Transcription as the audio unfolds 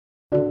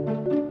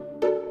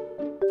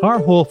Are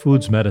whole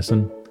foods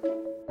medicine?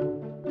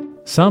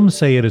 Some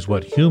say it is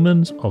what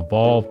humans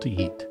evolved to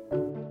eat.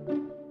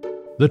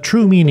 The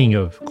true meaning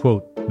of,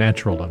 quote,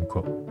 natural,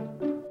 unquote.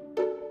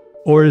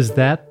 Or is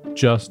that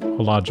just a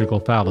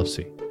logical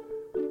fallacy?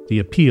 The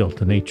appeal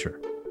to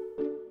nature.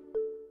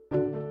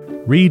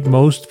 Read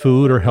most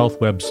food or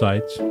health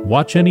websites,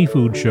 watch any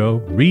food show,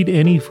 read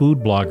any food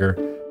blogger,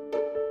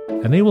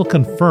 and they will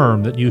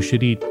confirm that you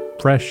should eat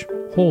fresh,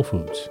 whole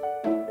foods.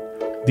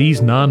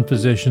 These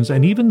non-physicians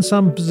and even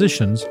some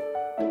physicians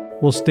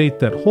will state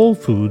that whole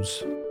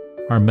foods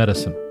are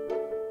medicine.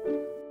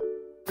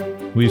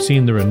 We've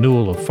seen the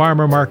renewal of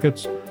farmer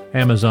markets.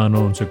 Amazon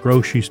owns a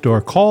grocery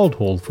store called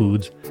Whole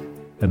Foods,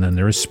 and then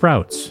there is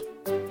Sprouts.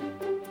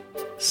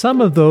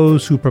 Some of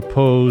those who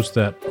propose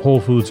that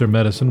whole foods are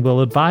medicine will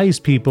advise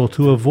people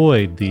to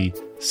avoid the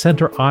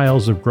center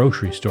aisles of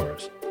grocery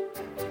stores,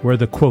 where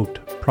the, quote,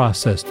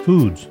 processed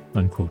foods,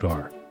 unquote,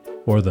 are,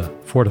 or the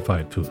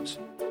fortified foods.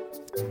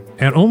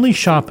 And only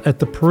shop at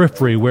the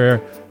periphery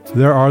where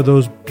there are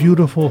those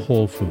beautiful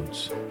whole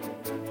foods.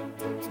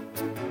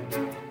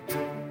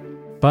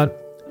 But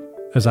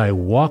as I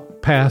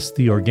walk past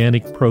the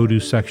organic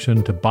produce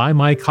section to buy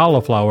my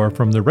cauliflower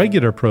from the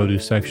regular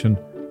produce section,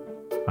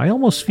 I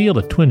almost feel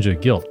a twinge of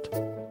guilt.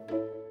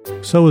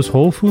 So is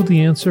whole food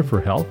the answer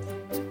for health?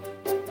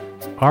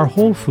 Are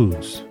whole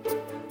foods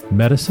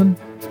medicine?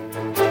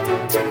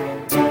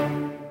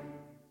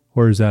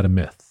 Or is that a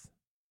myth?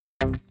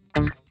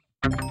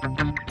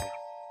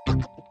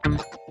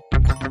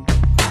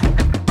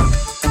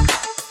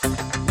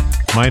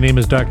 My name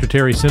is Dr.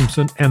 Terry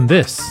Simpson, and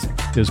this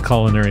is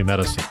Culinary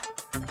Medicine,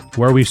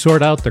 where we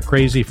sort out the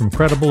crazy from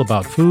credible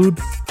about food,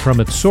 from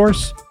its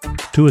source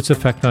to its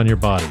effect on your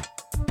body,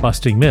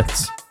 busting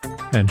myths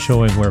and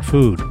showing where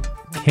food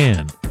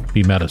can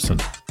be medicine.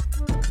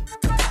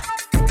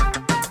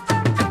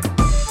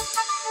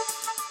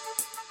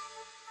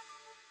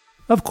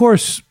 Of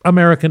course,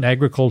 American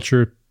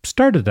agriculture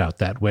started out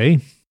that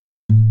way.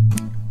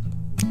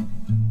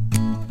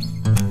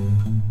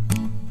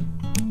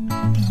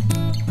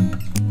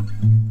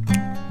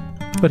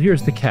 But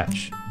here's the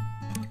catch.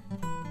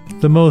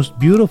 The most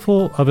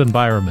beautiful of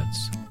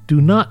environments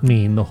do not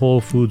mean the whole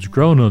foods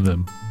grown on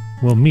them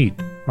will meet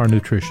our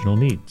nutritional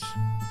needs.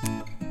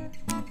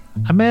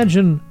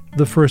 Imagine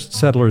the first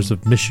settlers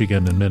of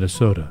Michigan and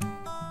Minnesota.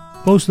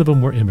 Most of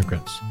them were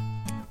immigrants,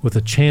 with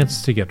a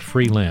chance to get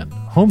free land,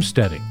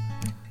 homesteading,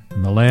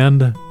 and the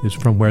land is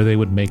from where they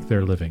would make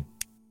their living.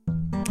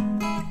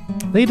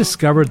 They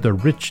discovered the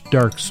rich,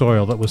 dark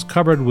soil that was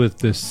covered with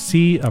this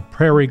sea of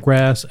prairie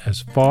grass as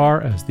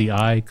far as the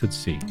eye could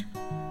see.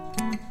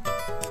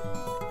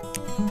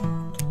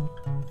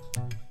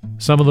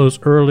 Some of those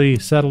early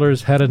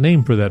settlers had a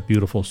name for that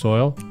beautiful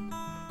soil.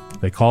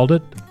 They called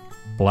it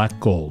black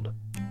gold,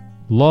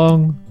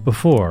 long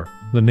before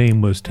the name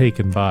was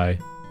taken by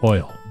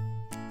oil.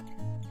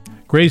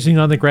 Grazing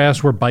on the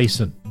grass were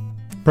bison,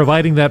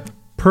 providing that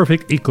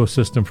perfect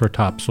ecosystem for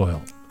topsoil.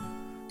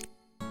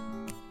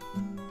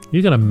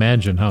 You can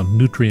imagine how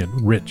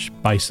nutrient-rich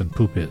bison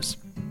poop is,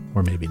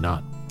 or maybe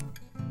not.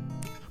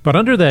 But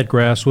under that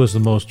grass was the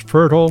most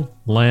fertile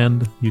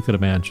land you could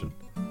imagine,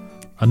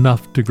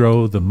 enough to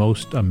grow the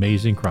most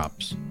amazing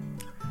crops.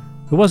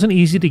 It wasn't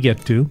easy to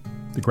get to.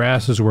 The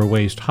grasses were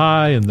waist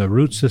high and the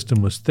root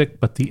system was thick,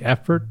 but the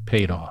effort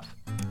paid off.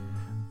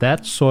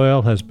 That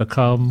soil has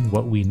become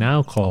what we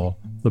now call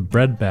the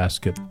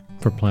breadbasket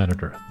for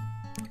planet Earth.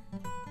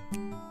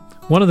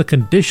 One of the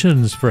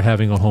conditions for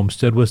having a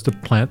homestead was to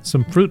plant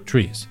some fruit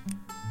trees.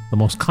 The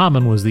most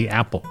common was the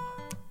apple.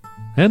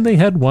 And they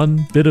had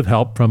one bit of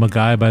help from a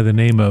guy by the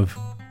name of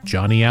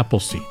Johnny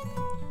Appleseed.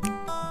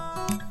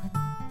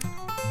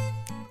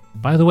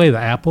 By the way, the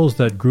apples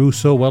that grew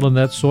so well in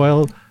that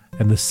soil,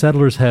 and the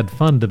settlers had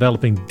fun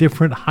developing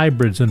different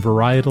hybrids and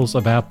varietals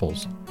of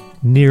apples.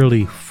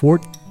 Nearly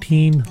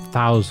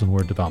 14,000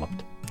 were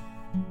developed.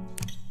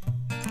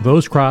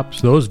 Those crops,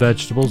 those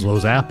vegetables,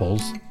 those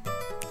apples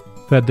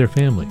fed their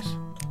families.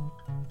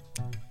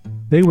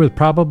 They were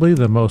probably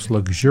the most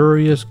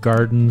luxurious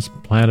gardens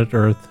planet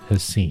Earth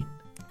has seen.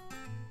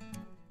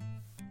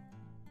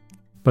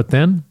 But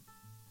then,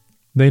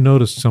 they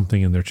noticed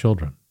something in their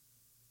children.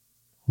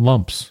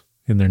 Lumps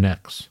in their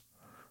necks.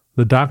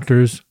 The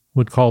doctors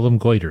would call them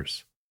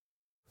goiters.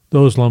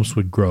 Those lumps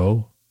would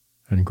grow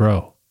and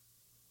grow.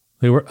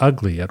 They were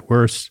ugly at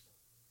worst,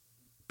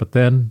 but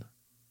then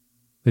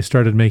they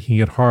started making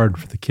it hard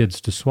for the kids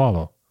to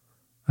swallow,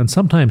 and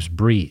sometimes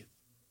breathe.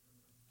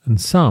 And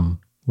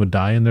some would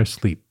die in their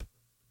sleep,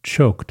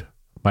 choked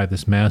by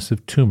this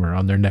massive tumor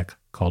on their neck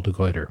called a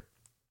goiter.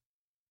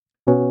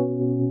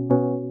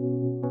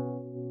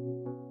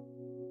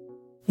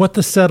 What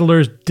the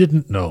settlers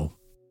didn't know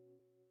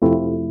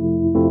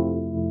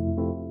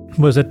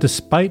was that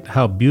despite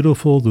how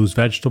beautiful those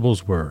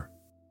vegetables were,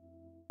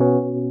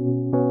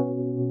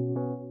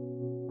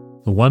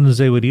 the ones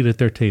they would eat at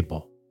their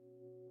table,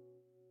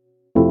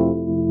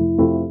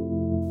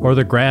 or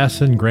the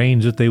grass and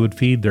grains that they would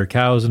feed their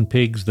cows and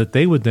pigs that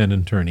they would then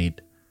in turn eat,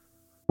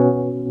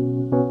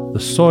 the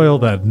soil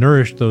that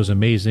nourished those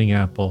amazing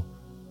apples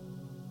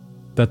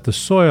that the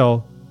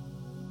soil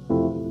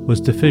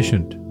was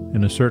deficient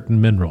in a certain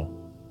mineral,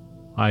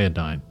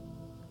 iodine,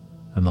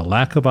 and the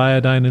lack of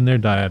iodine in their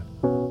diet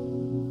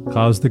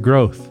caused the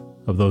growth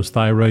of those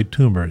thyroid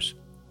tumors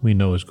we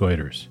know as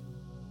goiters.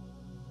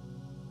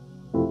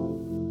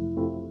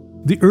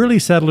 The early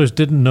settlers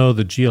didn't know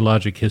the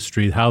geologic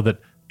history, how that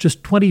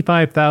just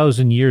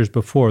 25,000 years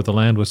before the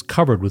land was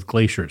covered with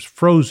glaciers,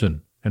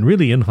 frozen, and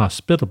really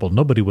inhospitable.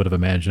 Nobody would have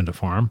imagined a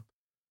farm.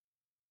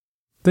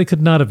 They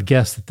could not have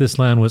guessed that this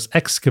land was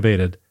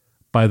excavated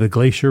by the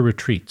glacier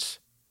retreats.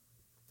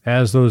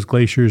 As those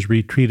glaciers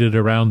retreated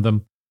around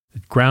them,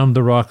 it ground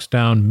the rocks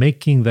down,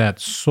 making that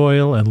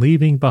soil and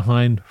leaving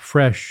behind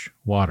fresh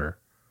water.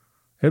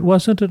 It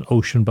wasn't an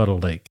ocean but a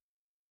lake.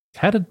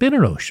 Had it been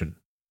an ocean,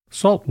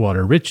 salt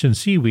water, rich in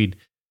seaweed,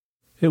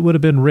 it would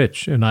have been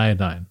rich in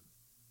iodine.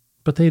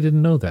 But they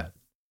didn't know that.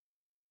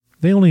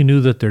 They only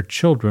knew that their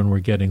children were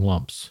getting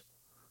lumps,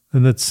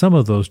 and that some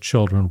of those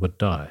children would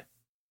die.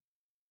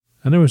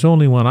 And there was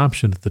only one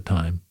option at the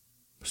time: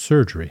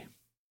 surgery.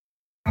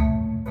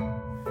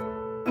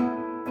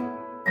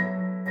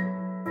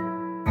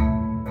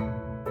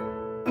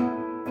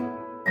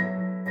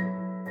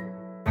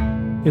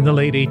 In the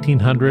late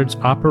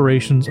 1800s,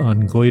 operations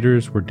on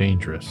goiters were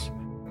dangerous.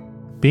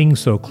 Being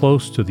so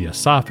close to the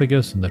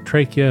esophagus and the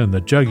trachea and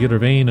the jugular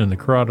vein and the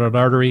carotid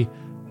artery,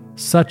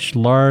 such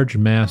large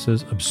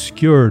masses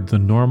obscured the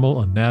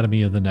normal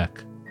anatomy of the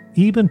neck.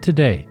 Even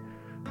today,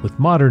 with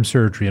modern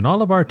surgery and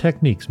all of our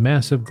techniques,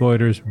 massive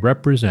goiters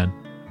represent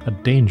a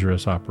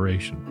dangerous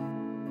operation.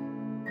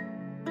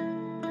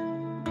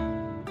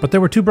 But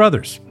there were two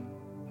brothers,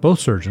 both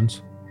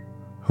surgeons,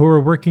 who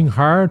were working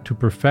hard to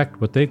perfect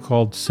what they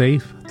called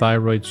safe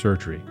thyroid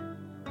surgery.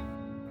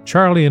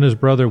 Charlie and his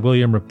brother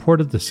William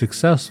reported the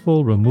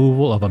successful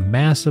removal of a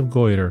massive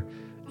goiter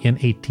in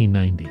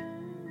 1890.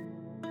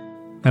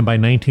 And by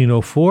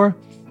 1904,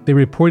 they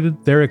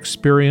reported their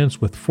experience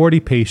with 40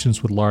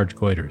 patients with large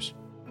goiters.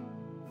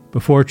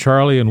 Before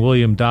Charlie and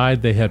William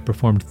died, they had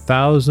performed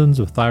thousands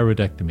of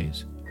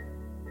thyroidectomies.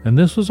 And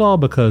this was all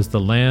because the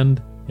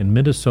land in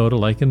Minnesota,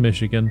 like in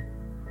Michigan,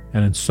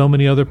 and in so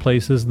many other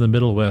places in the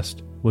Middle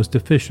West, was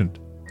deficient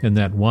in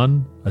that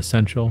one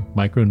essential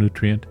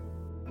micronutrient,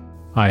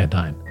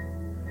 iodine.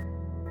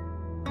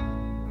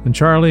 And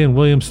Charlie and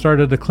William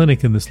started a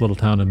clinic in this little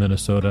town in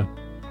Minnesota.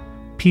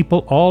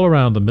 People all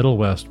around the Middle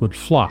West would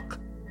flock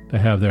to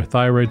have their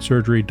thyroid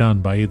surgery done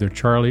by either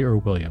Charlie or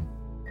William.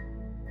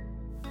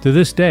 To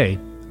this day,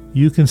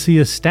 you can see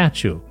a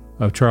statue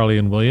of Charlie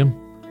and William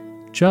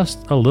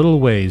just a little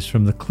ways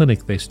from the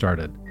clinic they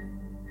started,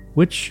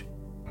 which,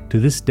 to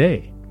this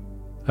day,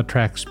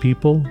 attracts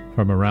people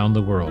from around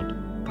the world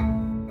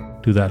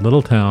to that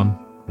little town,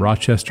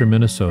 Rochester,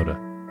 Minnesota,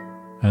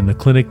 and the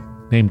clinic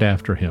named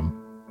after him,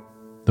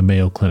 the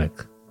Mayo Clinic.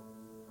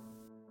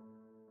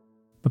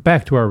 But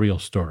back to our real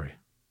story,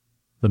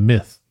 the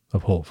myth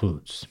of Whole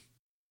Foods.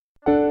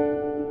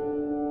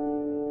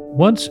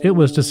 Once it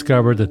was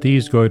discovered that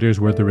these goiters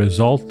were the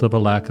result of a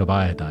lack of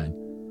iodine,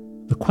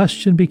 the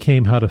question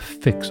became how to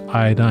fix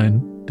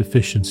iodine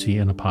deficiency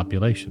in a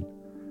population.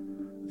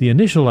 The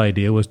initial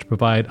idea was to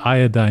provide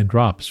iodine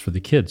drops for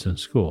the kids in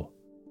school.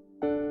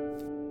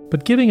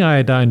 But giving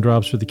iodine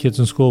drops for the kids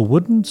in school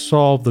wouldn't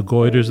solve the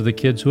goiters of the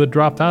kids who had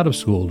dropped out of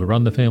school to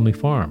run the family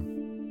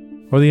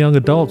farm, or the young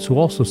adults who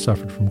also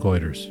suffered from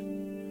goiters.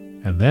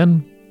 And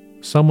then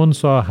someone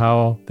saw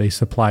how they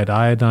supplied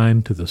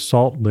iodine to the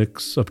salt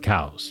licks of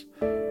cows,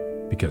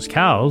 because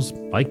cows,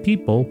 like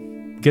people,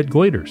 get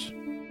goiters.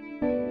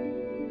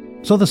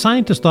 So the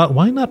scientists thought,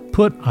 why not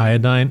put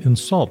iodine in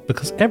salt?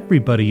 Because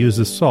everybody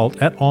uses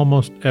salt at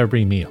almost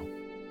every meal.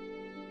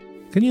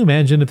 Can you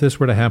imagine if this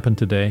were to happen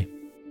today?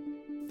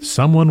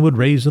 Someone would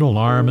raise an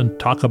alarm and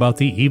talk about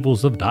the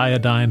evils of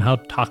iodine, how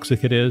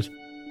toxic it is.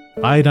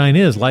 Iodine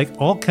is, like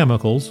all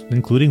chemicals,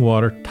 including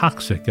water,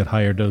 toxic at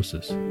higher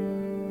doses.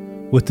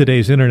 With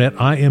today's internet,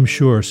 I am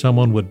sure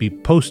someone would be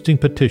posting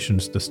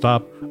petitions to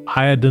stop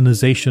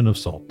iodinization of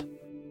salt.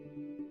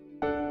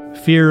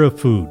 Fear of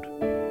food,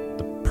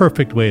 the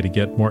perfect way to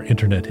get more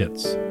internet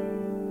hits.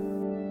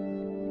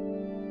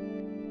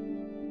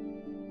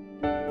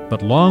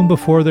 But long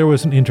before there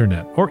was an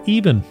internet, or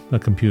even a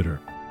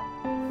computer,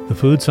 the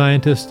food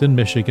scientists in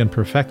Michigan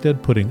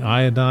perfected putting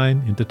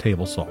iodine into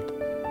table salt.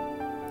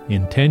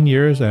 In 10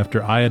 years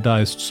after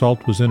iodized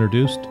salt was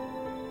introduced,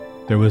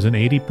 there was an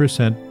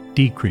 80%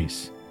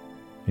 decrease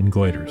in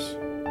goiters.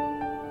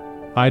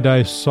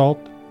 Iodized salt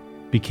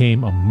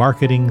became a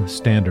marketing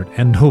standard,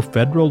 and no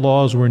federal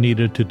laws were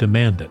needed to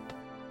demand it.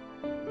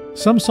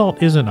 Some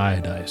salt isn't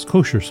iodized,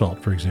 kosher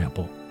salt, for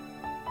example.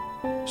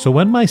 So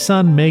when my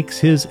son makes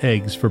his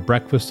eggs for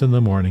breakfast in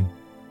the morning,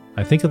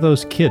 I think of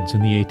those kids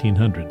in the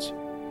 1800s,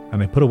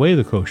 and I put away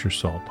the kosher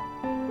salt,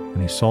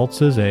 and he salts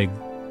his egg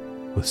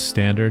with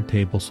standard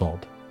table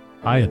salt,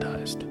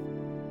 iodized.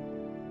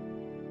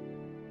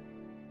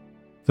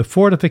 The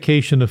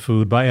fortification of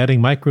food by adding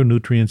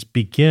micronutrients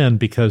began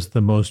because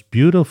the most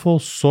beautiful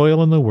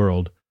soil in the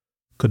world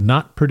could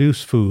not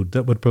produce food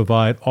that would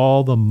provide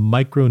all the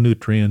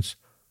micronutrients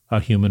a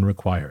human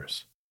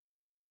requires.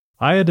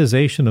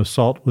 iodization of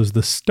salt was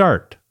the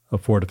start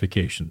of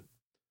fortification.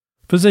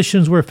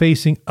 Physicians were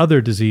facing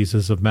other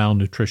diseases of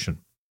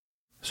malnutrition,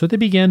 so they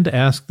began to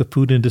ask the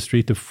food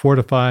industry to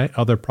fortify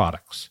other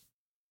products.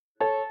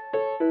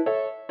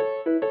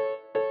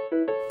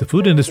 The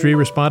food industry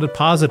responded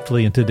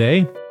positively, and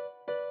today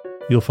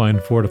you'll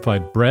find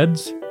fortified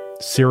breads,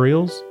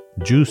 cereals,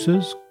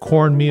 juices,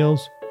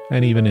 cornmeals,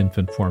 and even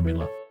infant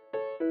formula.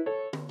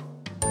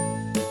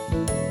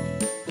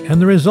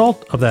 And the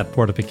result of that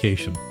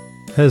fortification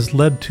has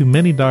led to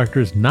many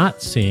doctors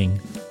not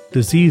seeing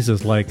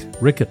diseases like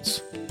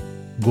rickets,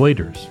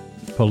 goiters,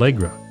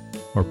 pellagra,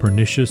 or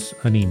pernicious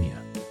anemia.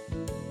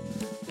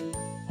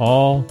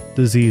 All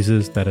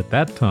diseases that at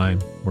that time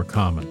were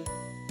common.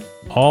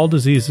 All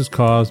diseases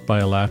caused by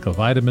a lack of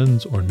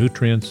vitamins or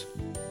nutrients.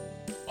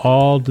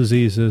 All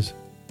diseases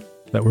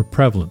that were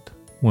prevalent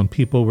when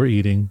people were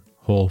eating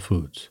whole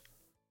foods.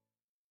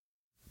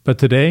 But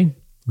today,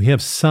 we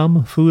have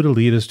some food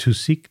elitists who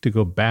seek to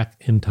go back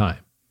in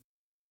time.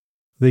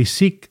 They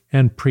seek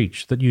and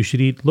preach that you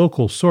should eat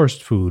local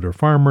sourced food or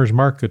farmers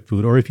market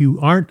food, or if you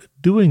aren't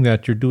doing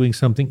that, you're doing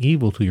something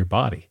evil to your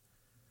body.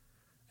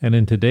 And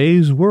in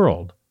today's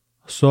world,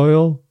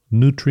 soil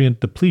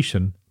nutrient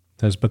depletion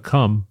has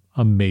become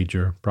a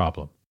major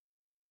problem.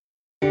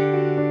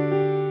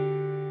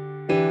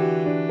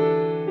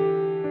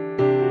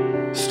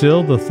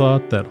 Still, the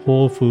thought that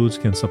whole foods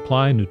can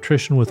supply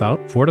nutrition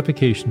without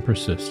fortification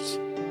persists.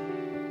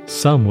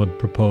 Some would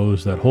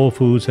propose that whole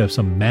foods have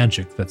some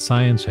magic that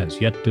science has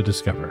yet to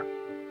discover.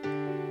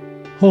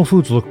 Whole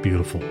foods look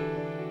beautiful,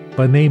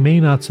 but they may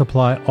not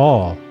supply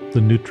all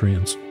the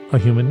nutrients a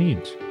human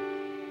needs.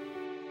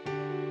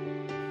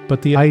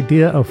 But the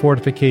idea of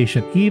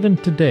fortification, even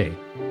today,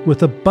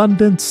 with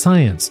abundant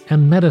science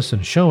and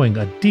medicine showing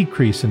a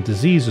decrease in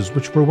diseases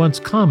which were once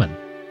common,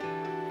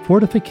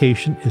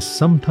 fortification is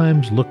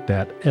sometimes looked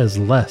at as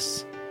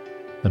less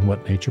than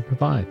what nature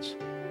provides,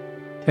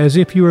 as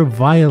if you are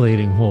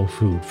violating whole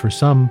food for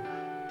some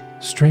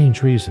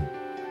strange reason.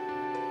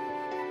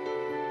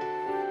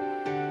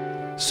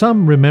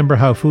 Some remember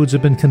how foods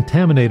have been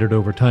contaminated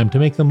over time to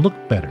make them look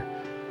better,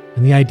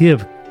 and the idea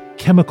of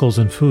chemicals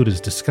in food is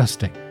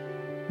disgusting.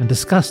 And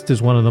disgust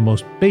is one of the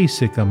most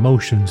basic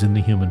emotions in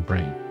the human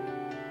brain.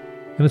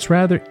 And it's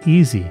rather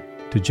easy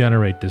to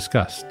generate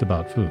disgust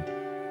about food,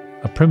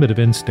 a primitive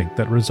instinct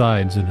that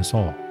resides in us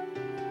all.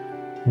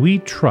 We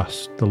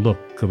trust the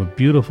look of a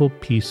beautiful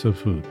piece of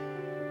food.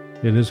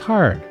 It is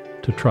hard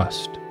to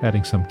trust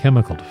adding some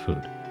chemical to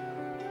food,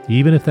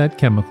 even if that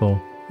chemical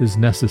is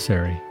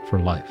necessary for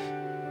life.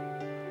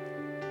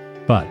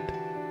 But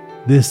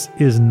this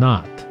is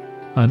not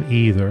an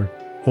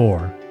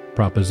either-or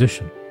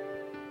proposition.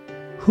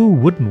 Who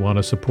wouldn't want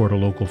to support a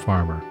local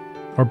farmer,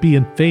 or be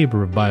in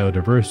favor of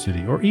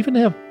biodiversity, or even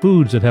have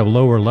foods that have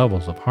lower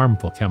levels of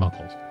harmful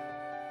chemicals?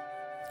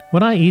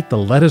 When I eat the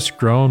lettuce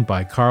grown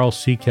by Carl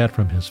Seacat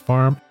from his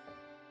farm,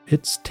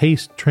 its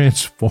taste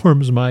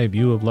transforms my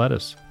view of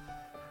lettuce.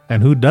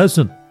 And who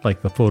doesn't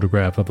like the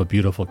photograph of a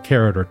beautiful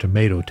carrot or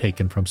tomato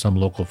taken from some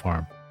local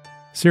farm?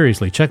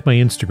 Seriously, check my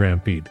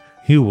Instagram feed.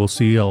 You will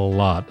see a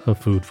lot of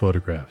food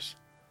photographs.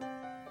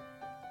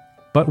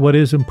 But what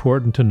is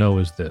important to know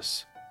is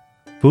this.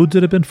 Foods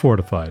that have been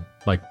fortified,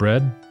 like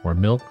bread or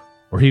milk,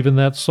 or even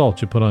that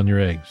salt you put on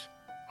your eggs,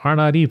 are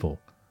not evil,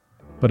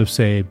 but have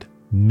saved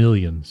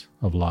millions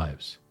of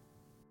lives.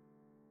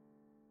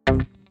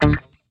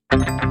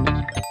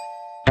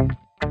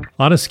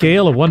 On a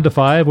scale of 1 to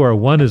 5, where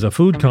 1 is a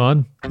food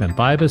con and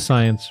 5 is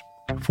science,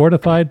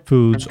 fortified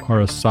foods are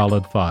a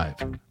solid 5.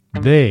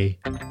 They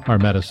are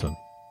medicine.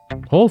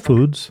 Whole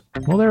foods,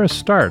 well, they're a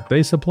start.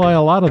 They supply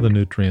a lot of the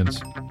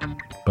nutrients,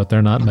 but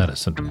they're not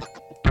medicine.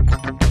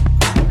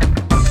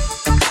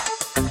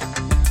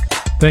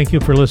 Thank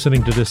you for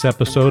listening to this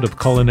episode of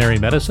Culinary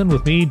Medicine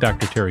with me,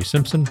 Dr. Terry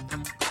Simpson.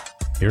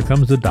 Here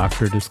comes the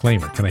doctor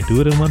disclaimer. Can I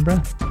do it in one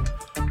breath?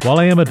 While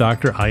I am a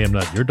doctor, I am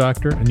not your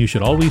doctor, and you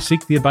should always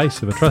seek the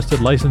advice of a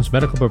trusted licensed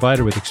medical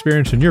provider with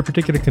experience in your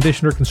particular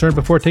condition or concern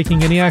before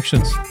taking any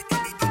actions.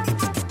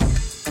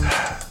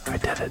 I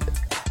did it.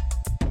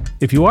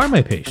 If you are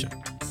my patient,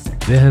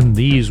 then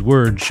these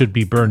words should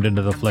be burned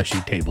into the fleshy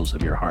tables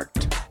of your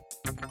heart.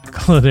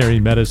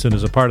 Culinary Medicine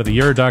is a part of the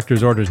Your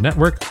Doctor's Orders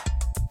network,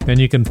 and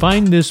you can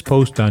find this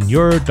post on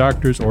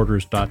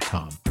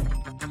yourdoctorsorders.com.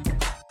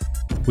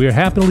 We are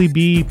happily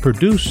be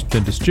produced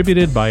and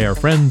distributed by our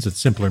friends at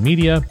Simpler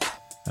Media,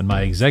 and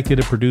my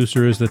executive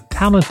producer is the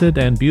talented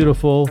and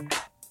beautiful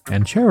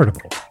and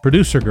charitable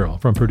Producer Girl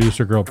from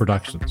Producer Girl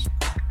Productions.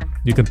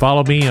 You can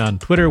follow me on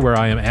Twitter, where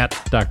I am at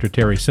Dr.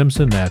 Terry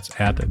Simpson. That's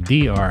at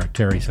Dr.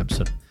 Terry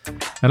Simpson.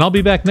 And I'll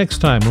be back next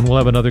time when we'll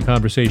have another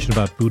conversation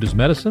about food as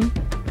medicine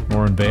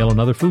or unveil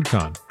another food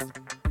con.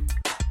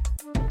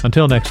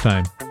 Until next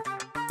time,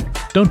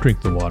 don't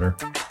drink the water,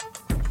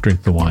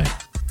 drink the wine.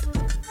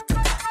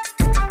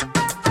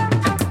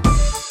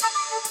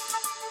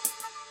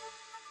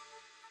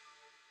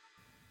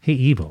 Hey,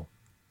 Evo,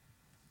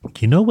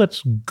 you know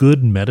what's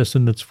good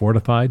medicine that's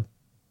fortified?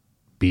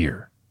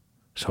 Beer.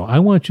 So I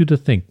want you to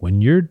think,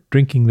 when you're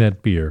drinking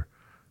that beer,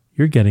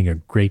 you're getting a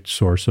great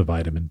source of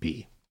vitamin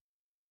B.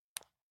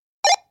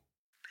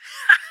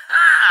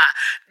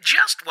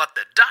 Just what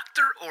the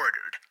doctor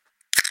ordered.